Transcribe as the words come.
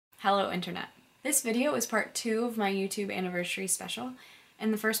Hello Internet. This video is part 2 of my YouTube anniversary special. In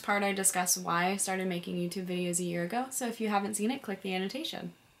the first part I discuss why I started making YouTube videos a year ago, so if you haven't seen it, click the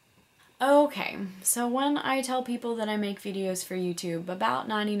annotation. Okay, so when I tell people that I make videos for YouTube, about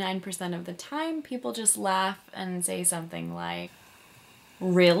 99% of the time people just laugh and say something like,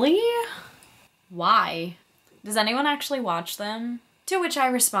 "Really? Why? Does anyone actually watch them?" To which I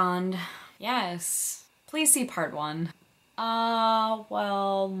respond, "Yes. Please see part 1.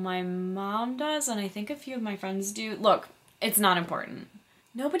 Well, my mom does, and I think a few of my friends do. Look, it's not important."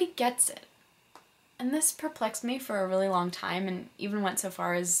 Nobody gets it. And this perplexed me for a really long time and even went so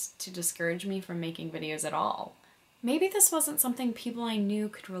far as to discourage me from making videos at all. Maybe this wasn't something people I knew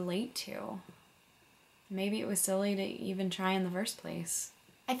could relate to. Maybe it was silly to even try in the first place.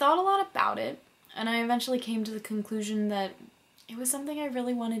 I thought a lot about it, and I eventually came to the conclusion that it was something I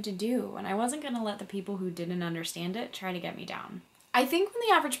really wanted to do, and I wasn't going to let the people who didn't understand it try to get me down. I think when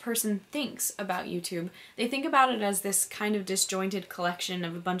the average person thinks about YouTube, they think about it as this kind of disjointed collection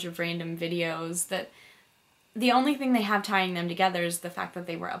of a bunch of random videos that the only thing they have tying them together is the fact that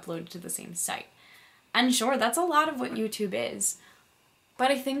they were uploaded to the same site. And sure, that's a lot of what YouTube is,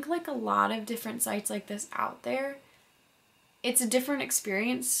 but I think like a lot of different sites like this out there, it's a different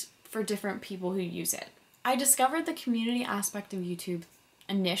experience for different people who use it. I discovered the community aspect of YouTube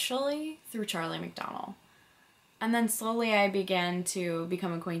initially through Charlie McDonnell. And then slowly I began to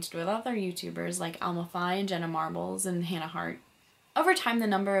become acquainted with other YouTubers like Alma Fi and Jenna Marbles and Hannah Hart. Over time, the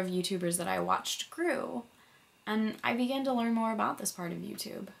number of YouTubers that I watched grew, and I began to learn more about this part of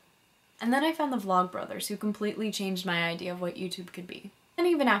YouTube. And then I found the Vlogbrothers, who completely changed my idea of what YouTube could be. And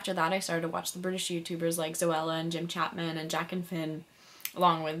even after that, I started to watch the British YouTubers like Zoella and Jim Chapman and Jack and Finn,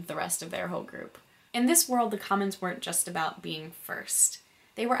 along with the rest of their whole group. In this world, the comments weren't just about being first.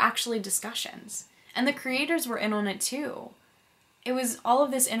 They were actually discussions. And the creators were in on it too. It was all of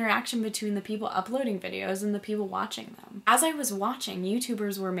this interaction between the people uploading videos and the people watching them. As I was watching,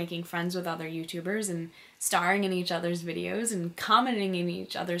 YouTubers were making friends with other YouTubers and starring in each other's videos and commenting in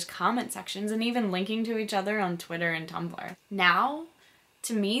each other's comment sections and even linking to each other on Twitter and Tumblr. Now,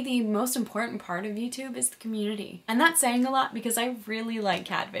 to me, the most important part of YouTube is the community. And that's saying a lot because I really like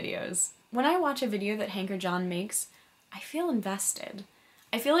cat videos. When I watch a video that Hank or John makes, I feel invested.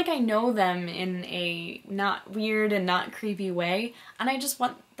 I feel like I know them in a not weird and not creepy way, and I just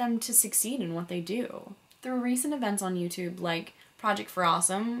want them to succeed in what they do. Through recent events on YouTube like Project for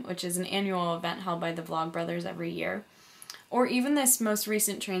Awesome, which is an annual event held by the Vlogbrothers every year, or even this most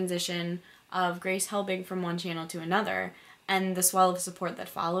recent transition of Grace Helbig from one channel to another, and the swell of support that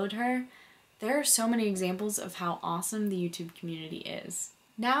followed her, there are so many examples of how awesome the YouTube community is.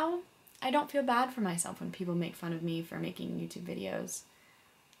 Now, I don't feel bad for myself when people make fun of me for making YouTube videos.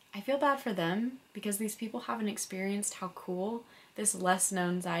 I feel bad for them because these people haven't experienced how cool this less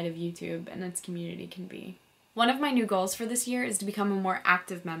known side of YouTube and its community can be. One of my new goals for this year is to become a more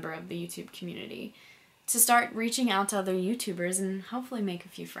active member of the YouTube community, to start reaching out to other YouTubers and hopefully make a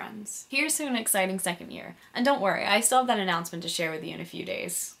few friends. Here's to an exciting second year, and don't worry, I still have that announcement to share with you in a few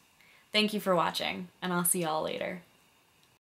days. Thank you for watching, and I'll see y'all later.